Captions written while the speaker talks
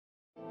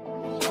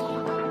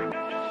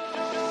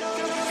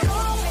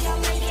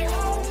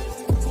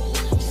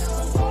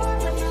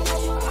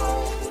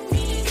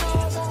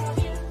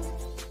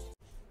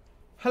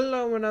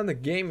Hello and I'm the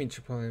gaming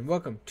triple and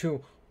welcome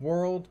to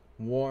World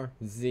War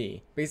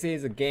Z. Basically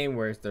it's a game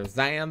where there's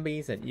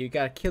zombies and you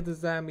gotta kill the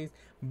zombies,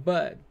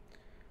 but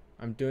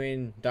I'm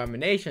doing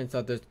domination,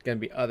 so there's gonna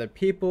be other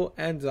people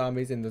and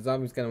zombies, and the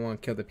zombies gonna want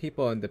to kill the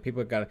people and the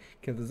people gotta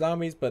kill the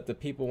zombies, but the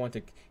people want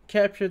to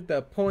capture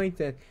the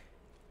point, and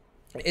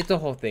it's a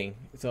whole thing.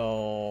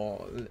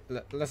 So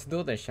let's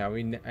do this, shall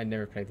we? I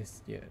never played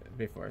this yet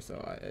before,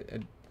 so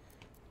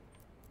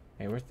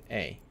hey, where's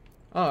A?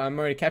 Oh, I'm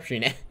already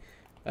capturing it.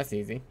 That's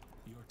easy.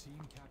 Your team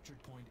captured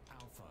point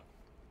Alpha.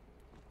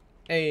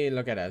 Hey,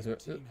 look at us.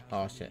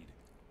 Oh shit.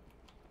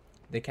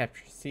 They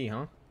captured C,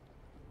 huh?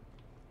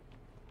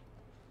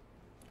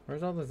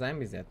 Where's all the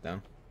zombies at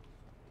though?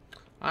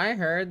 I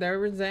heard there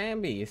were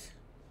zombies.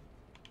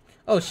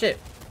 Oh shit.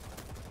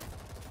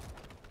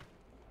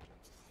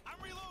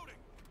 I'm reloading.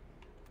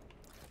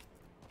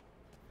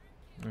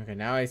 Okay,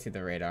 now I see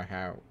the radar.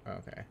 How?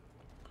 Okay.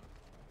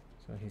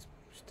 So he's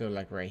still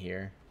like right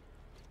here.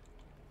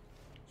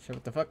 Shit,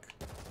 what the fuck?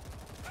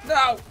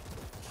 No!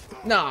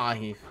 Nah,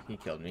 he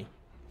killed me.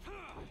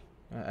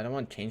 I don't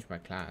want to change my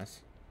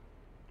class.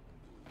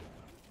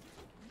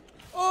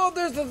 Oh,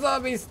 there's the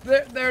zombies!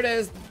 There it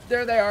is!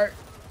 There they are!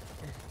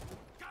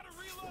 Gotta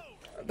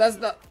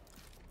reload.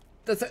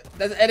 That's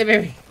an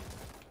enemy!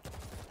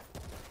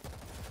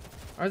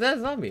 Or is that a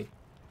zombie?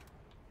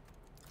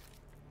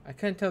 I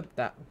couldn't tell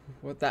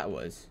what that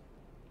was.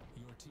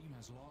 Your team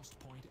has lost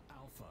point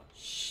Alpha.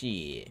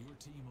 Shit. Your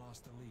team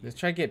lost the lead. Let's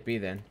try to get B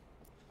then.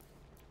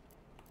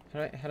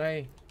 How do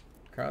I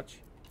crouch?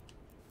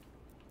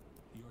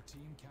 Your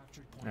team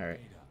captured point All right.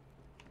 Beta.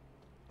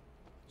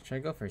 Should I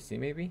go for C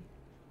maybe?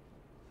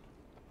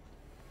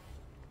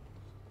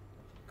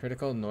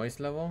 Critical noise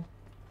level?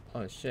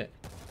 Oh shit.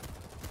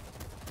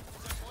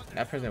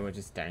 That person was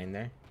just standing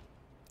there.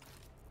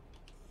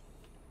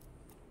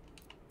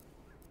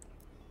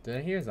 Did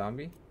I hear a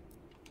zombie?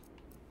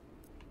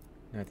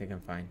 No, I think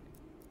I'm fine.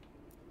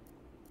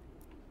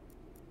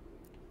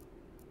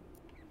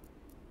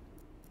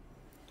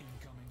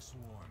 Incoming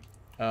swarm.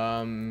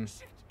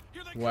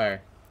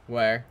 Where?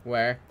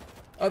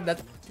 Oh,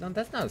 that's not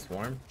a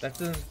swarm. That's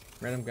a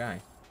random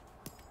guy.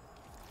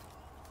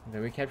 Okay,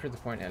 we captured the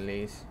point at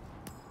least.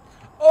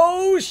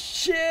 Oh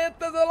shit!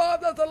 That's a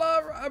lot.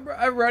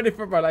 I'm running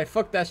for my life.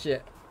 Fuck that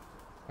shit.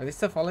 Are they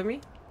still following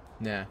me?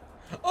 Nah.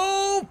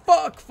 Oh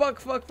fuck!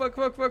 There's so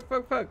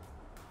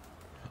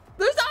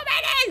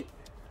many!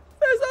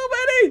 There's so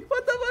many!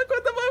 What the fuck?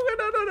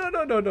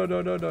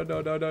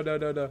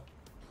 No.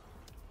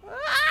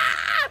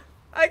 Ah!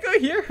 I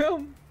could hear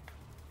him.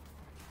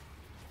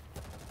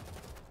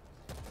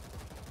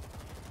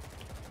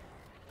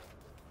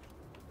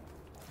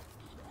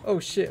 Oh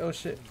shit! Swarm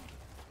eliminated.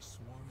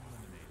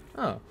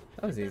 Oh,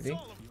 that was easy. Your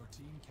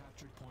team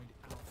captured point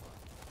Alpha.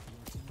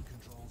 Your team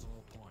controls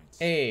all points.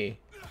 Hey.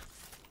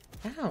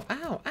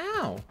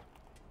 Ow.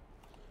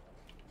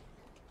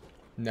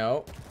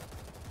 No.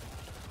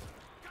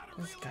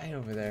 This guy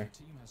over there.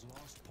 Your team has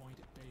lost point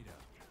Beta.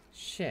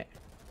 Shit.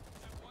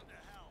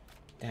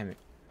 Damn it.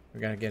 We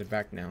gotta get it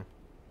back now.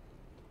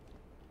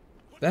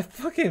 That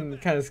fucking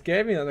kind of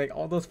scared me. Like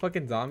all those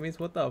fucking zombies.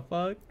 What the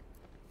fuck?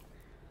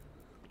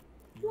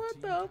 Your What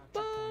team the captured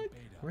fuck? point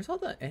Beta. Where's all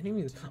the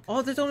enemies?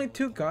 Oh, there's only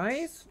 2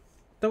 guys?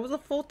 There was a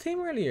full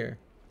team earlier.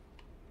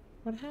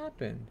 What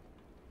happened?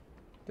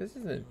 This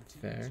isn't Your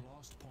team fair. has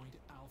lost point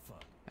Alpha.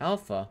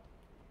 Alpha.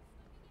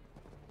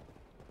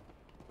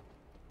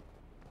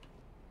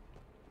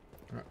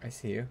 Oh, I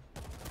see you.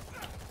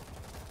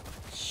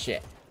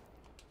 Shit.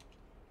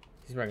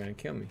 He's probably gonna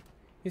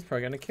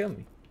kill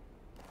me.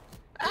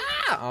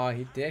 Ah! Oh,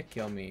 he did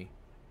kill me.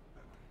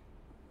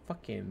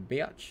 Fucking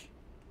bitch.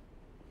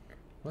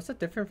 What's the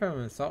difference from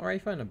an assault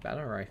rifle and a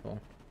battle rifle?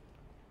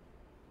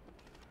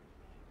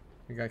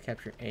 We gotta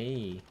capture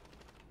A.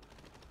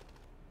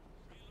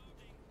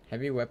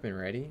 Heavy weapon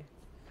ready?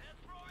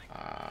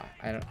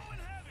 I don't...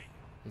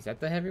 Is that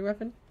the heavy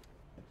weapon?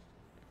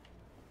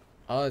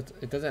 Oh,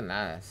 it doesn't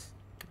last.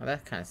 Oh,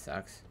 that kind of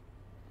sucks.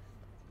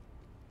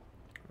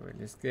 We'll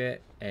just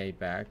get A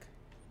back.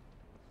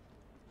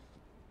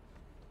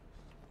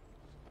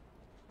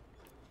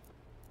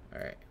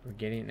 Alright, we're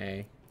getting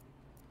A.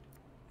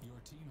 Your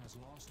team has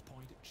lost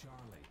point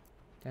Charlie.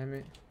 Damn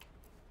it.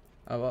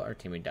 Oh well, our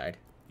teammate died.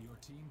 Your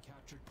team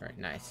captured Alright,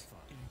 point nice.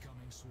 Alpha.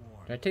 Incoming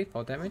swarm. Did I take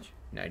full damage?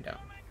 No, I don't.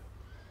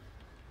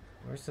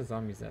 Where's the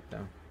zombies at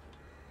though?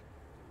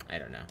 I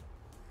don't know.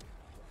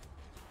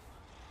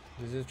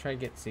 Let's just try to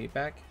get C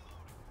back.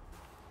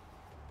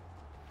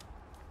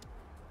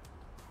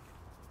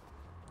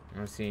 I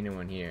don't see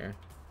anyone here.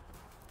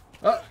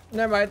 Oh,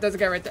 never mind. There's a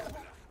guy right there.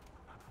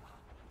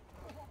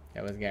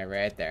 That was a guy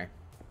right there.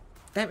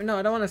 Damn it, no,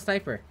 I don't want a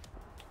sniper.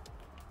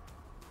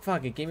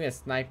 Fuck, it gave me a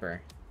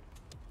sniper.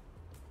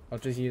 I'll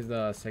just use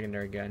the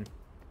secondary gun.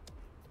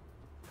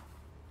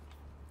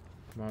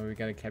 Come on, we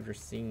gotta capture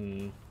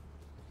C.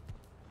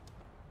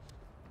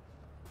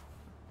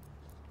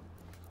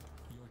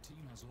 Your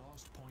team has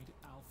lost point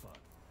Alpha.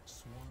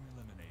 Swarm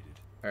eliminated.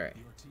 Alright,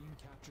 Your team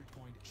captured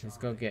point Charlie. let's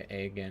go get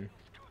A again.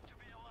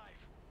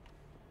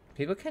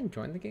 People can't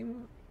join the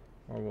game?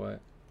 Or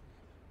what?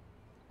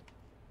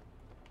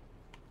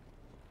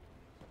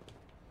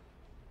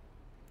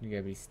 You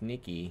gotta be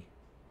sneaky.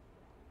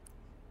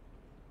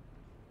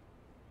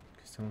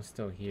 Cause someone's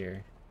still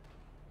here.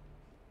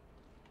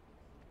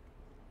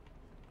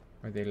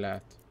 Or they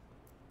left.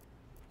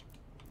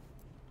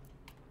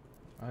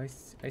 I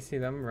see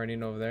them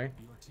running over there.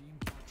 Your team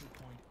captured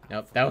point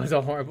Nope, that was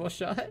a horrible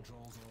shot.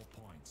 controls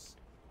all points.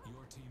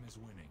 Your team is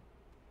winning.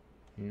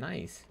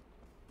 Nice.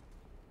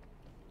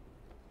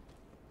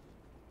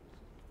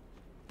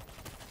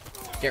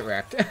 Get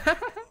wrecked. Your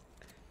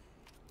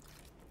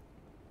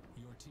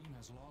team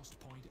has lost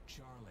point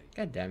Charlie.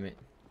 God damn it.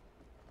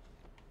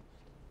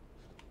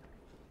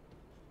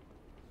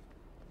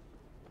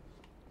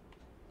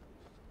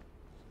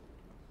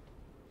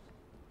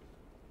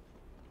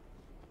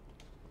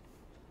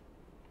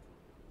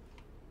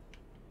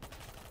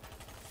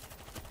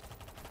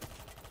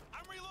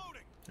 I'm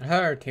reloading. I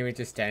thought our teammate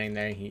just standing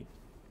there and he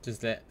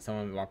just let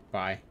someone walk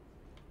by.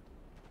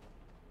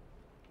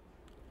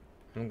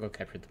 I'm gonna go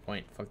capture the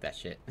point. Fuck that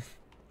shit.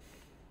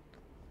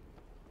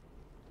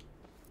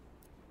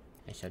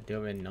 I shall do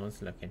it when no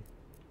one's looking.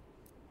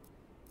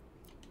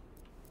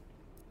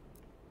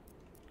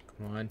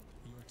 Come on.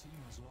 Your team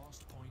has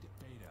lost point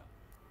Beta.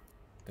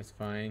 That's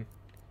fine.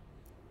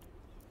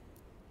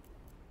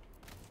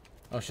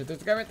 Oh shit,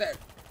 there's a guy right there.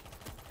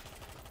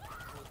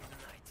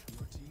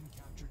 Your team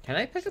captured Can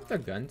I pick up their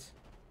guns?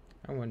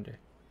 I wonder.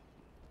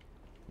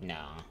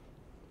 No.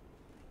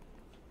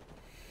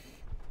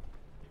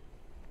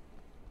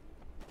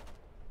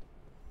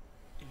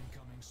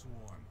 incoming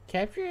swarm.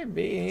 Capture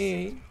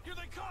B. Here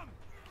they come.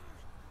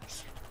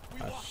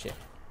 Oh shit.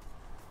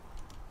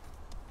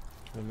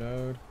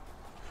 Reload.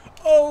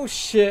 Oh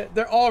shit,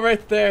 they're all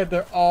right there.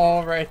 They're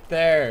all right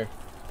there.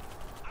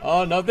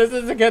 Oh no, this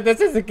isn't good.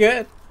 This isn't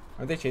good.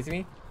 Are they chasing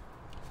me?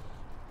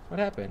 What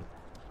happened?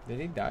 Did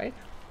he die?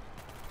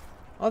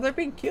 Oh, they're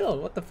being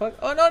killed. What the fuck?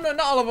 Oh no, no,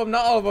 not all of them.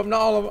 Not all of them.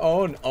 Not all of them.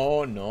 Oh,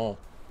 oh no.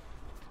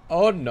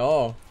 Oh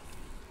no.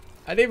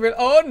 I didn't even.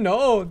 Oh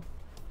no. Your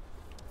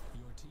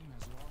team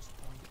has lost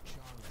point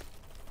Charlie.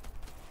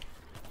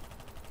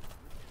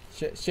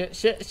 Shit, shit,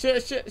 shit,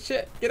 shit, shit,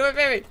 shit. Get away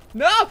from me.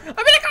 No! I'm in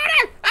the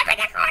corner! I'm in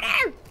the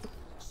corner!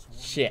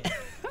 Shit.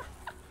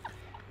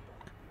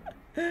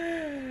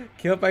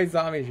 Killed by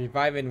zombies.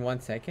 Revive in 1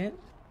 second?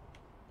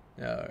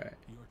 Alright.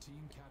 Your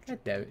team God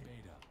captured damn it. Beta.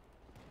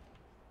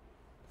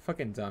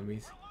 Fucking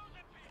zombies.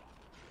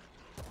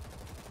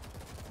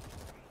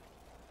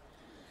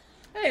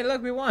 Hey,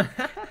 look, we won.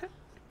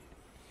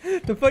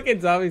 The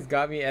fucking zombies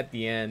got me at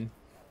the end.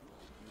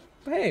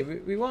 But hey,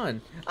 we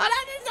won. Oh, no,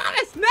 the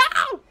zombies!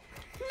 No!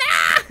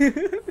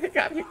 No! They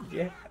got me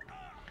again.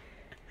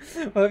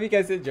 Well, if you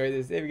guys enjoyed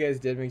this, if you guys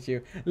did, make sure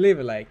you leave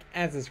a like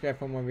and subscribe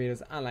for more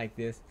videos unlike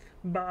this.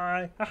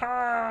 Bye.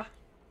 Haha.